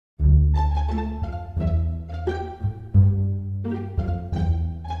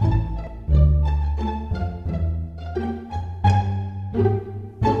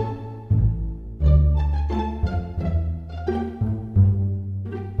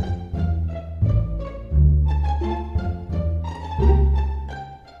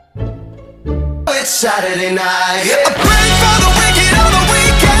it's Saturday night. A break for the wicked on the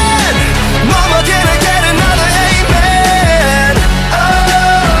weekend. Mama, can I get another amen?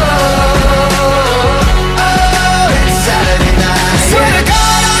 Oh, it's Saturday night. Swear to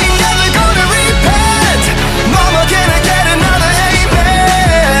God, I ain't never gonna repent. Mama, can I get another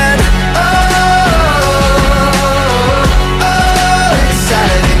amen? Oh, it's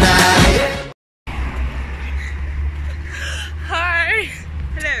Saturday night. Hi.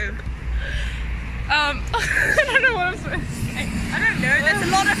 Hello. I don't know what I'm supposed to say. I don't know, there's a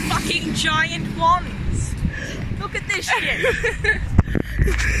lot of fucking giant ones. Look at this shit.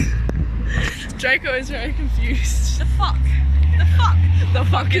 Draco is very confused. The fuck? The fuck? The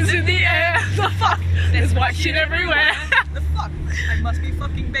fuck is in the air. The fuck. There's white shit everywhere. The fuck? I must be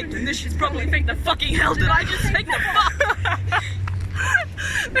fucking baked and this shit's probably fake. The fucking hell did I just make? The fuck?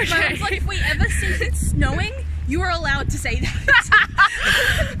 Okay. It's like if we ever see it snowing, you are allowed to say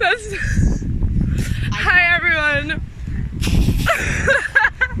that. That's... Hi everyone.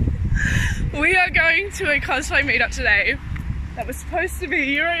 We are going to a cosplay meetup today. That was supposed to be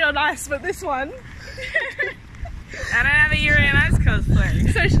Yuri on Ice, but this one. I don't have a Yuri on Ice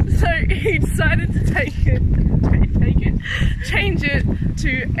cosplay. So he decided to change it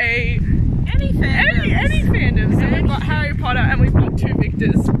to any fandom. So we've got Harry Potter and we've got 2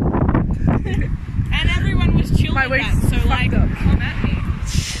 Victors. And everyone was chill My with week's that, so like, fucked up. come at me.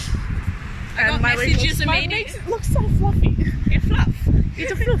 And my messages makes it look so fluffy. It's fluff.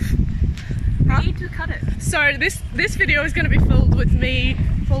 It's a fluff. You need to cut it. So this video is going to be filled with me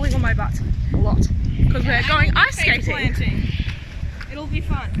falling on my butt a lot because we're going ice skating. It'll be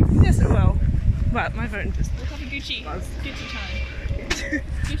fun. Yes, it will. But my phone just We'll have a Gucci time.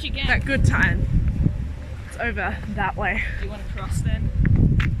 Gucci gang. that good time. It's over that way. Do you want to cross then?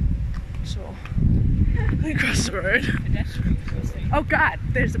 Sure. We cross the road. Pedestrian crossing. Oh God,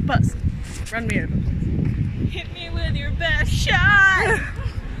 there's a bus. Run me over. Hit me with your best shot.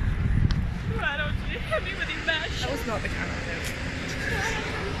 Why don't you hit me with your best shot? That was not the kind of thing.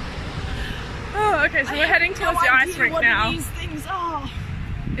 Oh, okay, so we're heading towards the ice rink now. These things are.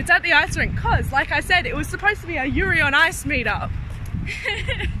 It's at the ice rink because, like I said, it was supposed to be a Yuri on Ice meetup.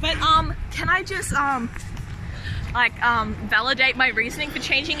 But can I just validate my reasoning for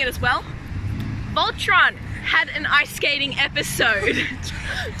changing it as well? Voltron had an ice skating episode.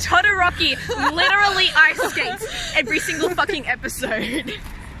 Todoroki literally ice skates every single fucking episode.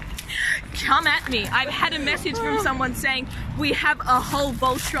 Come at me. I've had a message from someone saying we have a whole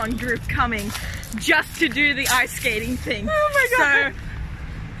Voltron group coming just to do the ice skating thing. Oh my God. So,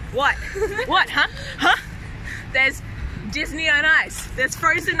 what? What, huh? Huh? There's Disney on ice. There's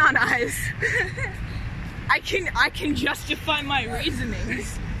Frozen on ice. I can justify my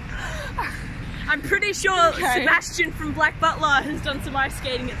reasonings. I'm pretty sure Sebastian from Black Butler has done some ice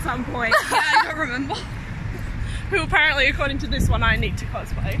skating at some point. Yeah, I don't remember. Who apparently, according to this one, I need to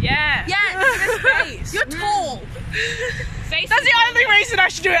cosplay. Yeah. Yeah, look at his face. You're tall. Face That's the only reason I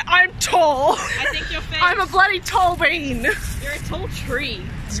should do it. I'm tall. I think your face. I'm a bloody tall bean. You're a tall tree.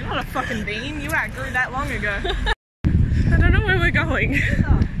 You're not a fucking bean. You outgrew that long ago. I don't know where we're going.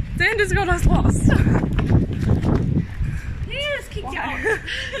 Xander's got us lost. He just kicked out.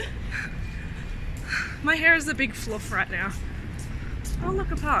 My hair is a big fluff right now. Oh, look,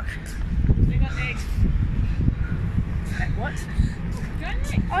 a park. They got eggs. What?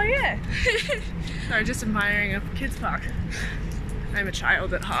 Oh, yeah. No, just admiring a kids' park. I'm a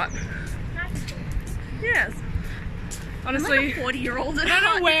child at heart. Yes. Honestly, I'm like a 40-year-old at I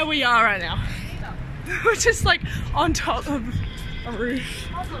don't know where we are right now. We're just like on top of a roof.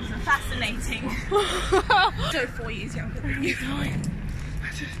 Puzzles are fascinating. So 4 years younger than you.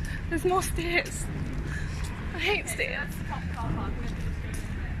 There's more stairs. I hate stairs.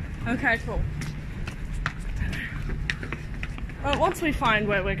 Okay, cool. Well, once we find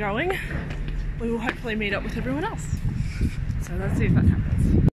where we're going, we will hopefully meet up with everyone else. So let's see if that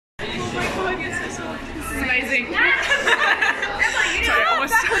happens. Oh my God, you're so soft. This is amazing. Sorry,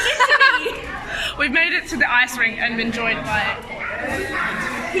 almost. We've made it to the ice rink and been joined by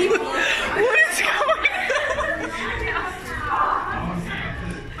people. What is going on?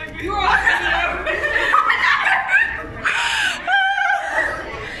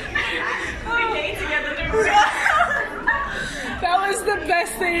 That was the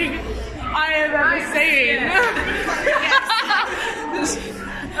best thing I have ever seen.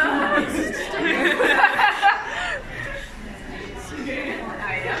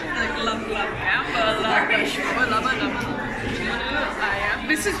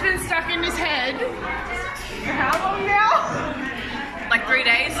 This has been stuck in his head for how long now? Like 3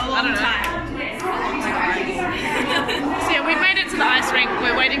 days? I don't know. So yeah, we've made it to the ice rink.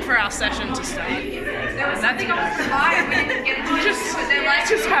 We're waiting for our session to start. That's good.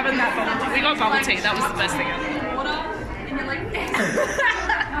 Just having that bubble tea. We got bubble tea. That was the best thing ever.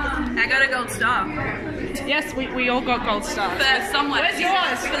 I got a gold star. Yes, we all got gold stars. But somewhere. Where's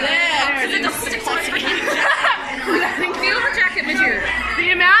yours? There. Feel the jacket with you.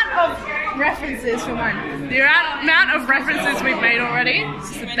 The amount of references for mine. The amount of references we've made already.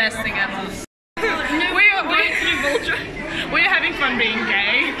 It's the best thing ever. We're having fun being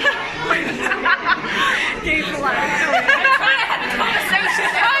gay. Gay for life.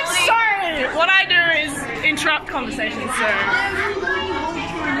 I'm sorry. What I do is interrupt conversations. So,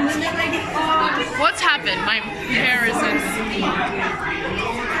 what's happened? My hair isn't.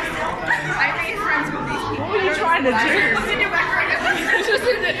 What were you trying to do?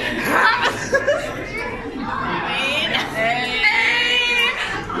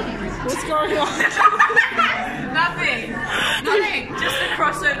 What's going on? Nothing. Just a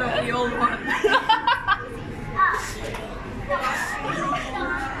crossover of the old one.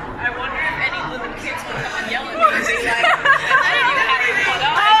 I wonder if any little kids would come and yell at me and be like, Harry Potter.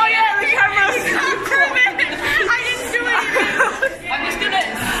 Oh yeah, the camera's I didn't do anything. I'm just gonna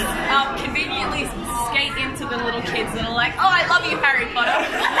conveniently skate into the little kids that are like, oh, I love you, Harry Potter.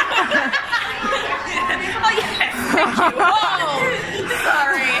 Oh yes, thank you. Oh,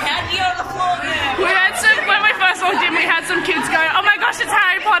 sorry. How'd you get on the floor there? We had some, when we first walked in, we had some kids go, oh my gosh, it's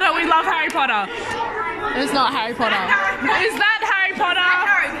Harry Potter, we love Harry Potter. It's not Harry Potter. Is that Harry Potter?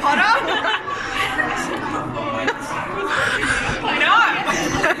 Harry Potter? I know.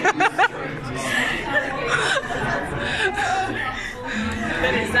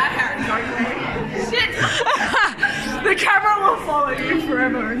 But is that Harry Potter? Shit. The camera will follow you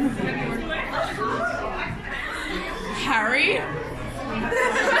forever. Harry? Is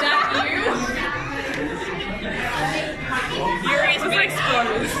that you? Yuri is being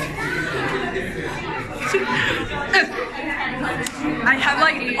exposed. I have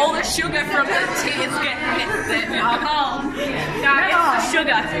like all the sugar from the tears getting in alcohol. No, it's the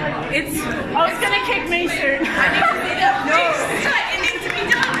sugar. It's. Oh, it's gonna kick me soon. I need to see that. No, it needs to be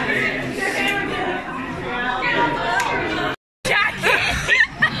done. Jackie!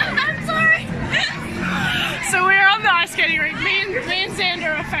 I'm sorry. So we're on the ice skating rink. Me and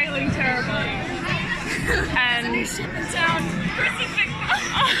Xander are failing terribly. And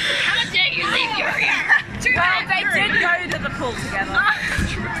How dare you leave Yuri? Well, they did go to the pool together.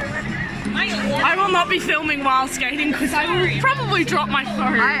 I will not be filming while skating because I will probably drop my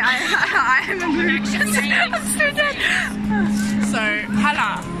phone. I am obnoxious. I'm so dead. So,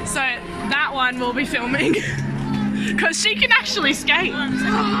 Hannah. So that one we'll be filming because she can actually skate.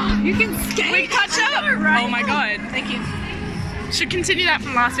 You can skate. We catch up. Oh my god. Thank you. Should continue that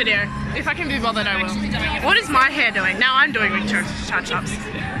from last video. If I can be bothered, I will. What is my hair doing? Now I'm doing touch-ups.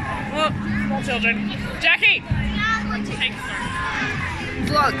 Look, small children. Jackie! Take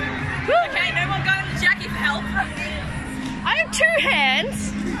Vlog. Okay, no more going to Jackie for help. I have two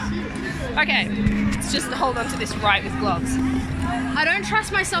hands. Okay, let's just hold on to this right with gloves. I don't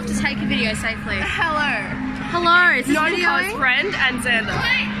trust myself to take a video safely. Hello. Hello, is this Non-cos videoing? friend and Xander.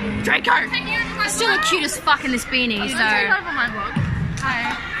 Draco! I still look cute as fuck in this beanie, so... Take over my vlog.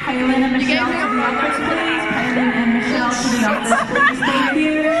 Hi. Kaylin and Michelle to the office, please. Kaylin and Michelle to the office, please. Thank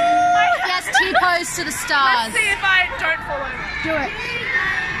you. Yes, T-pose to the stars. Let's see if I don't fall over. Do it.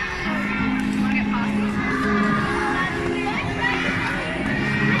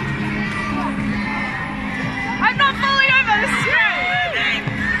 I'm not falling over, this is great!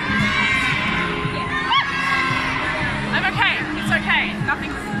 I'm okay, it's okay.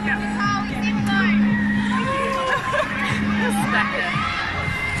 Nothing's... Yeah. Back there.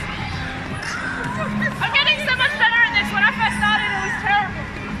 I'm getting so much better at this. When I first started, it was terrible.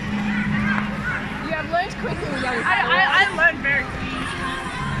 You have learned quickly, young I learned very quickly.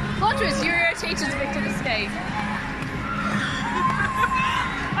 Plot twist, Yurio teaches Victor to skate.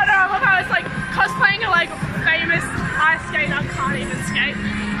 I know, I love how it's like cosplaying a like famous ice skater can't even skate.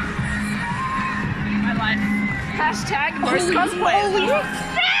 My life. Hashtag most cosplayers.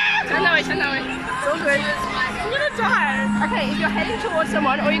 Turn that way, turn that way. It's all good. I'm gonna die. Okay, if you're heading towards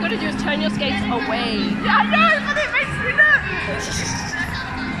someone, all you gotta do is turn your skates away. Yeah, I know, but it makes me nervous.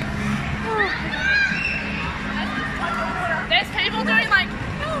 There's people doing like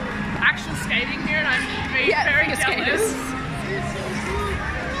actual skating here and I'm being very jealous.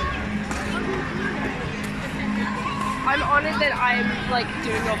 I'm honoured that I'm like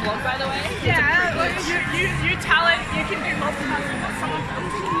doing your vlog, by the way. Yeah, like, you talent, you can do multiple things.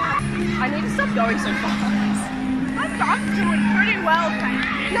 I need to stop going so fast. I'm doing pretty well, thank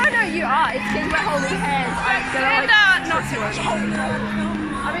you. No, you are. It's because we're holding hands. Not too much.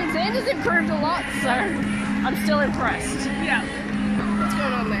 I mean, Xander's improved a lot, so I'm still impressed. Yeah. What's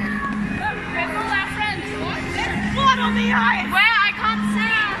going on there? There's all our friends. There's blood on the ice! Where? I can't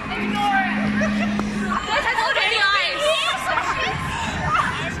see! Ignore it! There's blood on the ice!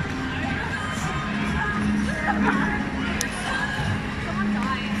 Someone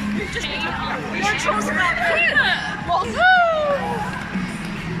died. Just you're talking about it! Well, no!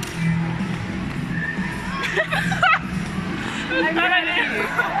 I'm not you.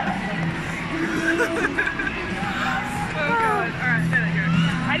 Oh god. Alright, there we go.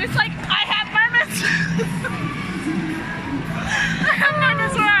 I have moments! I have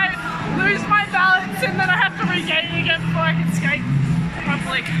moments where I lose my balance and then I have to regain it again before I can skate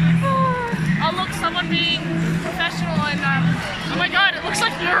properly. Oh look, someone being professional and oh my god, it looks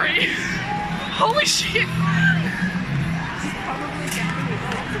like Yuri. Holy shit!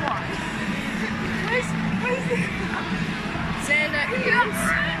 Where's the... Xander is...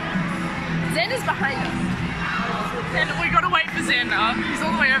 Xander's behind us. And we gotta wait for Xander. He's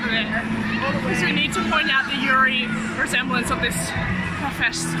all the way over there. Because we need to point out the Yuri resemblance of this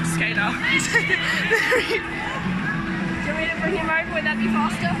professional skater. Do you want me to bring him over? Would that be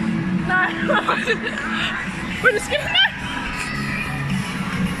faster? No. We're just gonna know.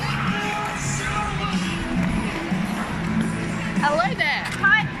 Hello there.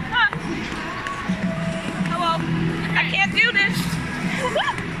 Hi. Hello. I can't do this.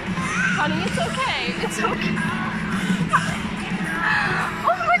 Honey, it's okay. It's okay.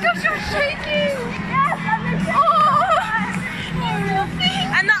 Oh my gosh, you're shaking! Yes,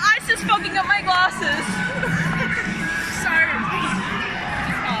 And the ice is fogging up my glasses. So.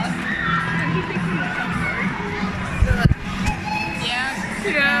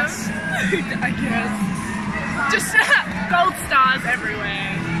 Yes. I guess. Just gold stars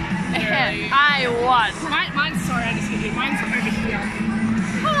everywhere. Really. I won. Mine's sorry, I just hit you. Mine's over here.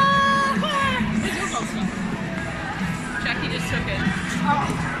 Where's your gold star? Jackie just took it.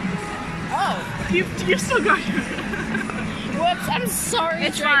 Oh. You've still got it. Whoops, I'm sorry.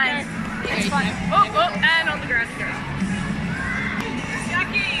 It's Draco. fine. It's fine. Oh, and on the ground it goes.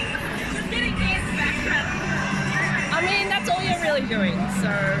 Jackie, just getting these back. I mean, that's all you're really doing, so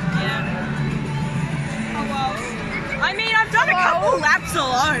yeah. Oh well. I mean, I've done a couple laps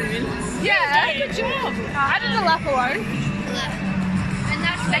alone. Yeah, good job. I did a lap alone. And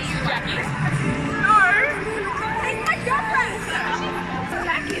that's Thanks to Jackie. No. It's my girlfriend.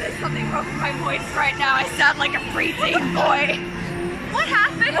 Jackie, there's something wrong with my voice right now. I sound like a preteen boy. What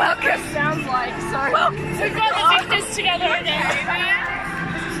happened? Welcome. Sounds like so. Welcome. We've got the victors together again.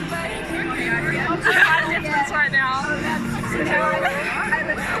 I'm just trying to difference right now.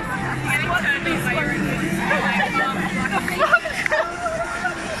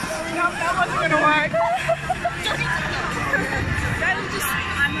 That wasn't gonna work.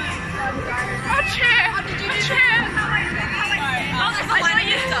 A chair. Oh, there's a line of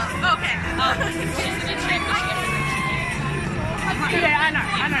your stuff. Okay. Yeah, I know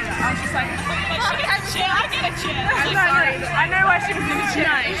that. I was just like, I know why she was in the chair.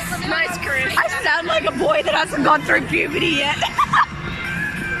 Nice, Chris. I sound like a boy that hasn't gone through puberty yet.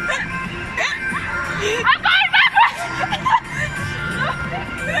 I'm going backwards!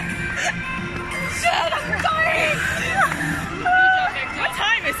 Shit, I'm dying. What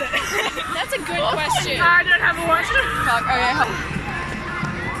time is it? That's a good question. I don't have a watch. Fuck, okay, hold on.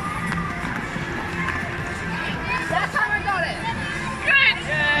 That time I got it. Good.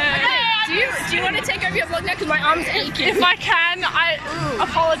 Okay, do you want to take over your vlog now? Because my arm's aching. If I can, I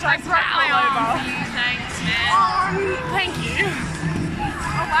apologize. I broke my arm. Thanks, man. Thank you.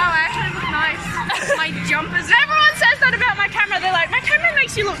 Oh wow, I actually look nice. My jumpers. Everyone says that about my camera. They're like, my camera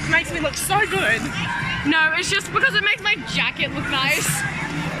makes me look so good. No, it's just because it makes my jacket look nice.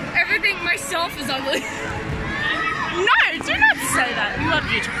 Everything myself is ugly. No, do not say that. We love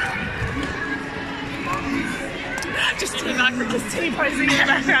you. Just to the back because T-posing in the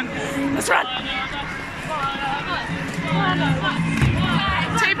background. Let's run.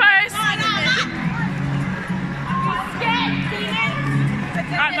 T-pose.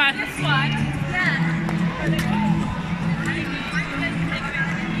 Alright, bye.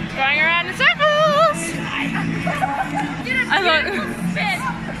 Going around in circles. I thought.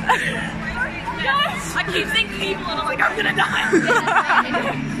 I keep seeing people and I'm like, I'm gonna die.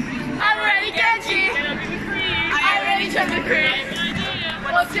 I'm ready, Genji. I'm ready, Genji Creek.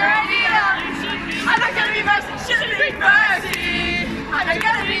 What's your idea? I'm not gonna be mercy, shouldn't be mercy. I'm not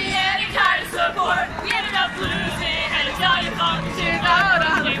gonna be any kind of support. We ended up losing, and it's not your fault that you know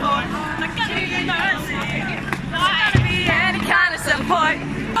I'm the court. I'm not gonna be mercy. Not gonna be any kind of support.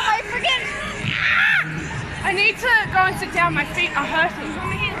 I need to go and sit down. My feet are hurting.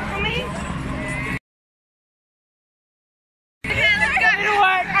 Come here. Okay, let's go. It didn't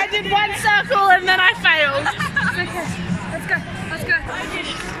work. I did one circle and then I failed. Okay, let's go.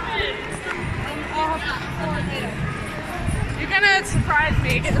 You're gonna surprise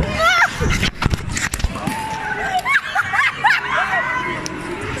me.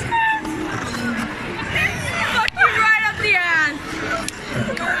 Right up the ass.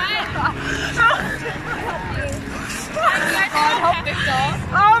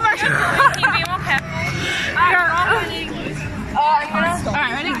 Oh my god. Can you be more careful?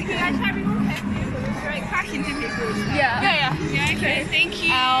 Alright, ready? Can I try to be more careful? Right, crash into people. Yeah, okay. Thank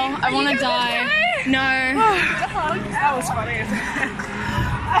you. Ow, I want to die. No. That was funny.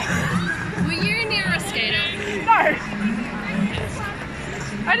 Were you near a skater? No.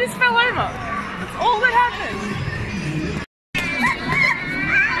 I just fell over. That's all that happened.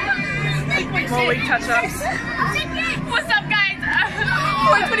 More week touch-ups. What's up, guys?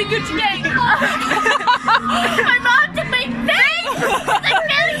 We're pretty good today. My mom did my thing. Like,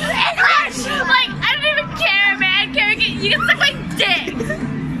 really English. Like, I don't even care, man. You can suck my dick.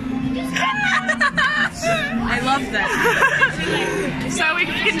 I love that. So we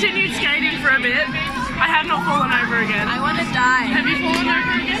continued skating for a bit. I have not fallen over again. I want to die. Have you fallen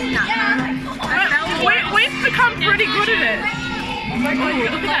over again? No. We've become pretty good at it. Oh,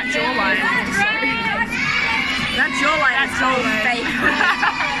 look at that jawline. That jawline is so fake.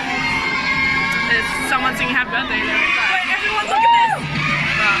 There's someone singing happy birthday there. Wait, everyone look at this.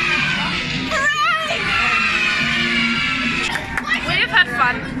 We have had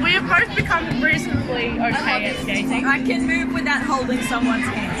fun. We have both become reasonably okay at skating. I can move without holding someone's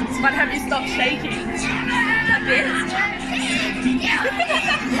hand. But have you stopped shaking? A bit.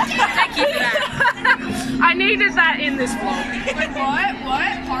 Thank you for that. I needed that in this vlog. Wait, what?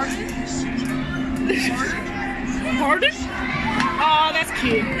 Pardon? Pardon? Oh, that's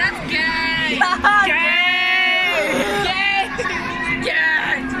cute. That's gay. Gay!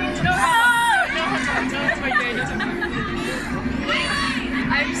 No,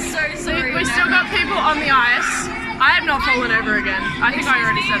 I'm so sorry. We still got people on the ice. I have not fallen over again. I think I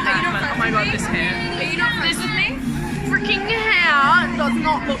already said that, but oh my god, this hair. Are you not friends with me? Freaking hair does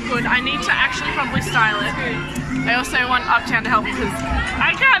not look good. I need to actually probably style it. I also want Uptown to help because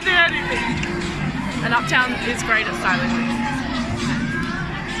I can't do anything. And Uptown is great at styling.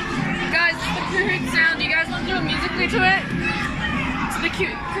 Guys, it's the Kahoot sound. Do you guys want to do a musically to it? It's the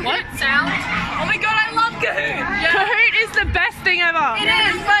Kahoot sound. Oh my god, I love Kahoot! Yeah. Kahoot is the best thing ever. It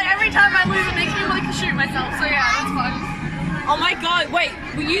is, but every time I lose it makes me want to shoot myself, so yeah, that's fun. Oh my god, wait,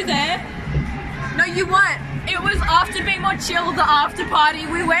 were you there? No, you weren't. It was after being more chill, the after party.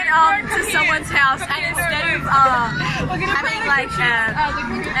 We went to someone's house and instead of having like an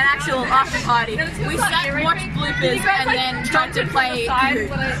actual after party, we sat and watched bloopers and then tried to play Kahoot.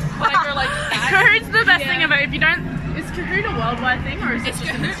 Kahoot's the best thing ever. If you don't, is Kahoot a worldwide thing or is it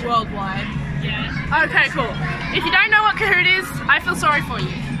just It's worldwide. Yeah. Okay, cool. If you don't know what Kahoot is, I feel sorry for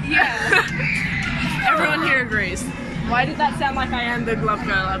you. Yeah. Everyone here agrees. Why did that sound like I am the glove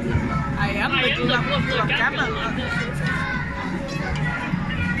girl? I am the glove girl.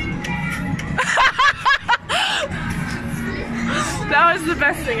 That was the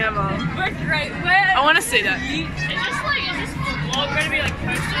best thing ever. We're great. I want to see that. Is this vlog going to be like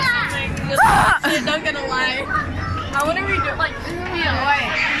posted or something? I'm not gonna lie. I want to redo it like,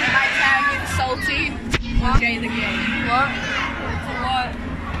 wait. I tag in Salty or Jay the Game. What? What?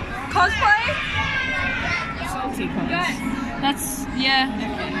 Cosplay? Salty cos. That's, yeah.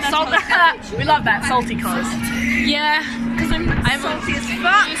 That's we love that, salty cos. Yeah, because I'm salty as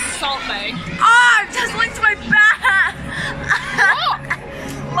fuck. Just Salt Bay. Oh, it just linked my back.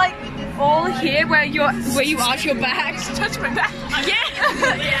 Like all here where you arch your back. Touch my back.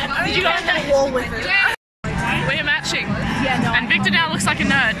 Yeah. Did you guys get a wall with it? We're matching. Yeah, no. And Victor now looks like a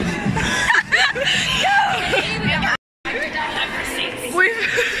nerd.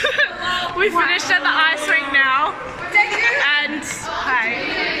 We finished at the ice rink now. And hi.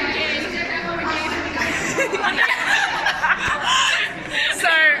 So,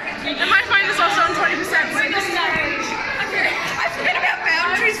 and my phone is also on 20%. So this is I forget about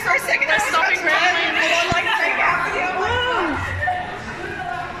boundaries for a second. they're stopping randomly.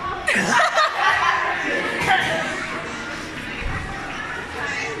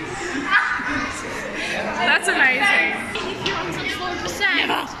 That's amazing.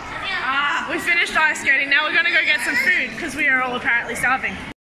 We finished ice skating. Now we're going to go get some food because we are all apparently starving.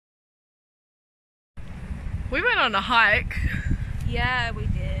 We went on a hike. Yeah, we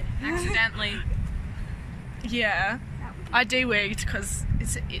did. Accidentally. Yeah. I de-wigged because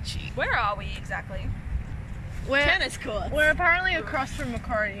it's itchy. Where are we exactly? Tennis court. We're apparently across from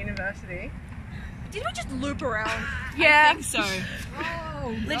Macquarie University. Did we just loop around? Yeah. I think so.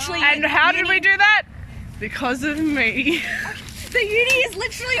 Oh, literally. And how did we do that? Because of me. The uni is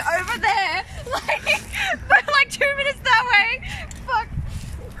literally over there. Like, but like 2 minutes that way. Fuck.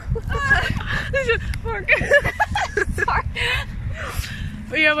 Sorry.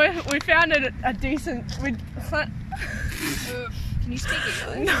 But yeah, we found a decent. Can you speak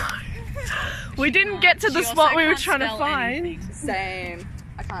English? No. We didn't get to the spot we were trying to find. Anything. Same.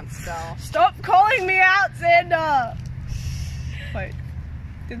 I can't spell. Stop calling me out, Xander! Wait,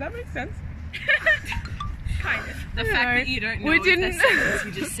 did that make sense? Kind of. The fact that you don't know we if didn't. that's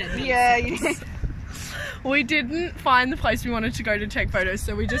you just said. Yeah, you did. We didn't find the place we wanted to go to take photos,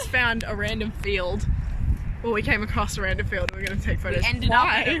 so we just found a random field. Well, we came across a random field and we were going to take photos. We ended up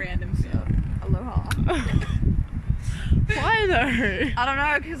at a random field. Aloha. Why though? I don't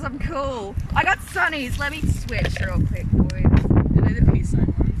know, because I'm cool. I got sunnies. Let me switch real quick, boys. Are they the peace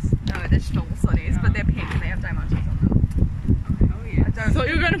sign ones? No, they're just normal sunnies, but they're pink and they have diamonds on them. Oh yeah. I thought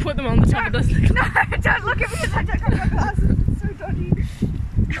you were going to put them on the top of this. No, don't look at me because I don't have my glasses. It's so dodgy.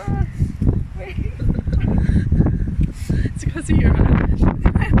 Wait. It's because of your No!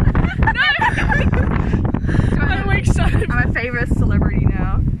 I'm excited. I'm a famous celebrity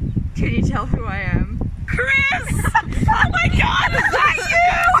now. Can you tell who I am? Chris! Oh my god, is that you?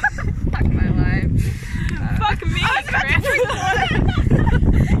 Fuck my life. Fuck me, Chris.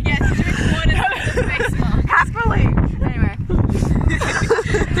 Yes, drink water. Face mask. Casperly. Anyway.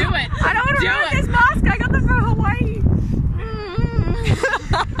 Do it. I don't want to ruin this mask. I got them from Hawaii.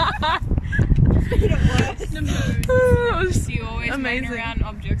 The mood. You always amazing. run around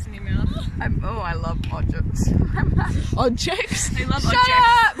objects in your mouth. I love objects. Objects? I love Shut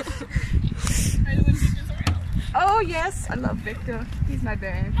objects. up! Oh yes, I love Victor. He's my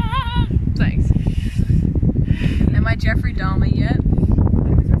babe. Thanks. Am I Jeffrey Dahmer yet? I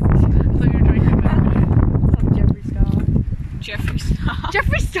thought you were drinking that. I'm Jeffree Star. Jeffree Star.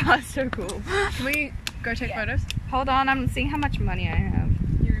 Jeffree Star is so cool. Can we go take photos? Hold on, I'm seeing how much money I have.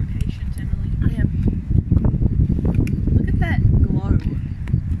 You're impatient, Emily. I am. Look at that glow.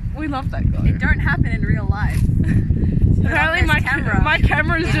 We love that glow. It don't happen in real life. Apparently my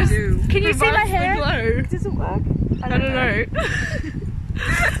camera's just Can you see my reverse the hair? glow. Does it work? I don't know.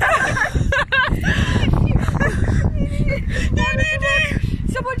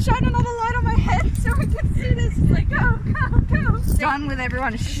 Someone shine another light on my head so we can see this. It's like, go. Done with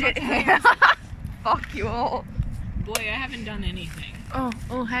everyone's shit hair. Fuck you all. Boy, I haven't done anything. Oh,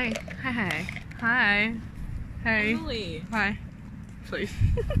 hey. Hi. Hey. Really? Hi. Please.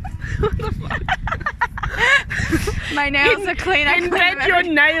 What the fuck? My nails are clean. Embed your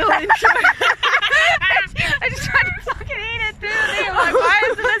nail into it. I just tried to fucking eat it, dude. I'm like, why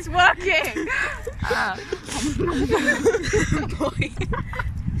isn't this working?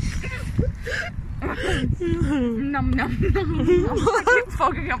 Nom nom nom. I keep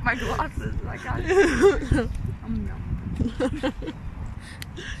fogging up my glasses. I can't. Nom nom.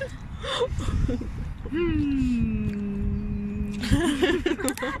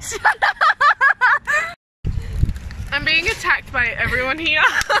 I'm being attacked by everyone here.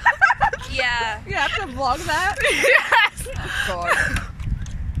 Yeah. You have to vlog that? Yes. Oh,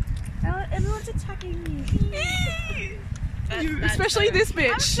 God. Everyone's attacking me. Especially this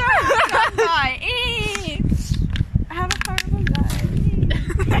bitch. I have a horrible guy.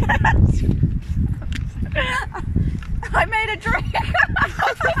 I made a drink.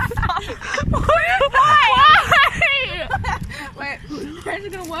 Why? Wait, is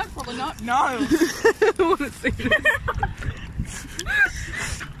it gonna work? Probably not. No. I want to see this.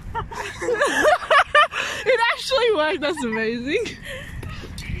 It actually worked. That's amazing.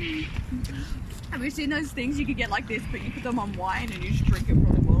 Have you seen those things you could get like this, but you put them on wine and you just drink it from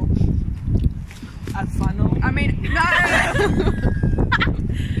the bottle? A funnel. I mean, no.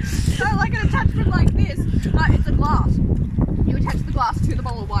 So like it attached it like this. It's a glass. You attach the glass to the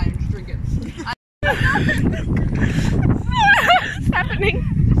bottle of wine and just drink it. What's happening?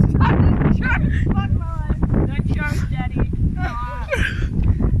 Fuck my life. Don't joke, Daddy.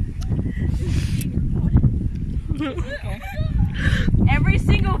 Every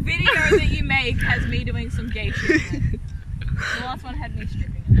single video that you make has me doing some gay shit in it. The last one had me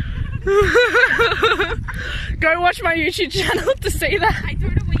stripping. Go watch my YouTube channel to see that. I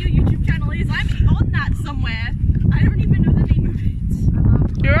don't know what your YouTube channel is. I'm on that somewhere. I don't even know the name of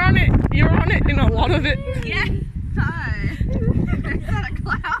it. You're on it. You're on it in a lot of it. Yeah. Hi. Is that a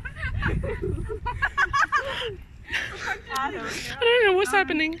clown? I don't know what's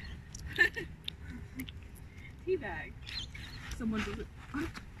happening. Teabag. Someone does it.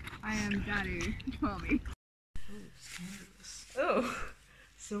 I am Daddy. Mommy. scared of this. Oh,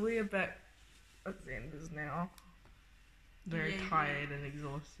 so we are back at Xander's now. Very Yay. tired and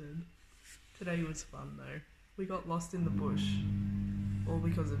exhausted. Today was fun though. We got lost in the bush, all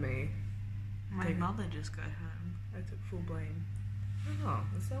because of me. My mother just got home. I took full blame. Oh,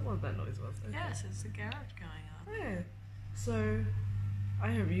 is that what that noise was? Okay. Yes, it's the garage going up. Yeah. So,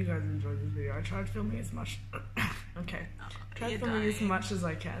 I hope you guys enjoyed this video. I tried filming as much. Okay. Tried you're filming as dying. much as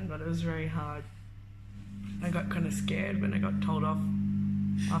I can, but it was very hard. I got kind of scared when I got told off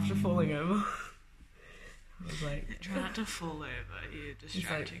after falling over. I was like, Try not to fall over, you're it's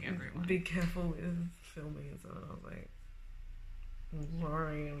distracting like, everyone. be careful with filming and stuff. And I was like, I'm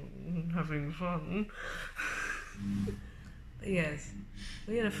sorry, I'm having fun. But yes,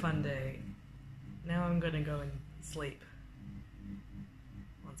 we had a fun day. Now I'm gonna go and sleep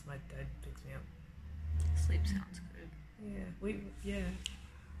once my dad picks me up. Sleep sounds good. Yeah,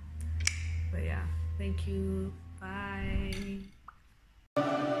 But yeah, thank you. Bye.